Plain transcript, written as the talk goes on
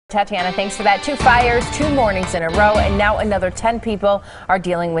Tatiana, thanks for that. 2 fires, 2 mornings in a row, and now another 10 people are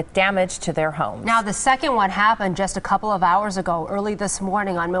dealing with damage to their homes. Now, the second one happened just a couple of hours ago, early this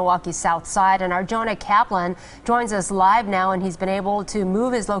morning on Milwaukee's south side, and our Jonah Kaplan joins us live now, and he's been able to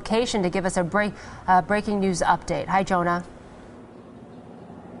move his location to give us a breaking news update. Hi, Jonah.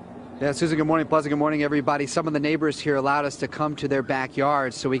 Yeah, Susan, good morning. Pleasant good morning, everybody. Some of the neighbors here allowed us to come to their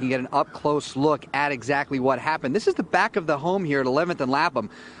backyards so we can get an up-close look at exactly what happened. This is the back of the home here at 11th and Lapham.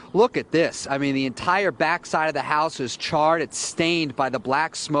 Look at this. I mean, the entire back side of the house is charred. It's stained by the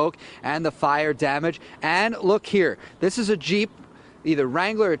black smoke and the fire damage. And look here. This is a Jeep, either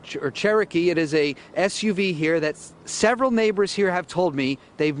Wrangler or Cherokee. It is a SUV here that several neighbors here have told me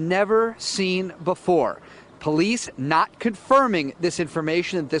they've never seen before. Police not confirming this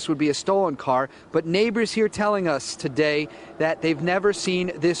information that this would be a stolen car, but neighbors here telling us today that they've never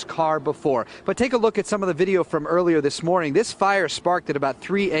seen this car before. But take a look at some of the video from earlier this morning. This fire sparked at about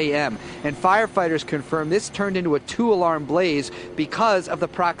 3 a.m. and firefighters confirm this turned into a 2-alarm blaze because of the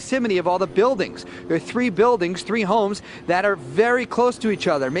proximity of all the buildings. There are 3 buildings, 3 homes that are very close to each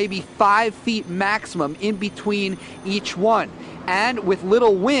other, maybe 5 feet maximum in between each one. And with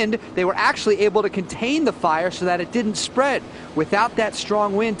little wind, they were actually able to contain the fire so that it didn't spread. Without that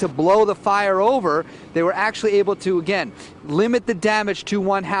strong wind to blow the fire over, they were actually able to, again, limit the damage to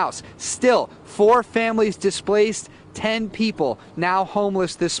one house. Still, 4 families displaced, 10 people now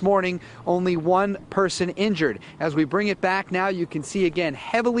homeless this morning, only 1 person injured. As we bring it back now, you can see again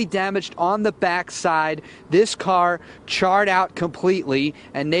heavily damaged on the back side. This car charred out completely,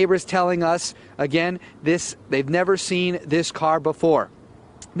 and neighbors telling us again they've never seen this car before.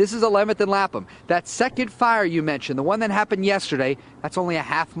 This is 11th and Lapham. That second fire you mentioned, the one that happened yesterday, that's only a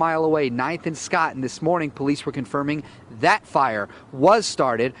half mile away, 9th and Scott. And this morning, police were confirming that fire was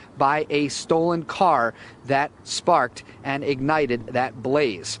started by a stolen car that sparked and ignited that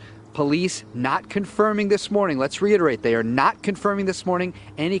blaze. Police not confirming this morning. Let's reiterate, they are not confirming this morning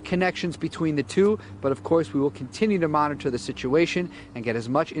any connections between the two. But of course, we will continue to monitor the situation and get as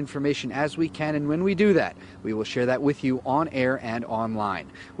much information as we can. And when we do that, we will share that with you on air and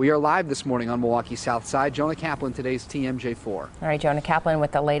online. We are live this morning on Milwaukee's South Side. Jonah Kaplan, today's TMJ4. All right, Jonah Kaplan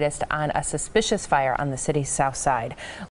with the latest on a suspicious fire on the city's south side.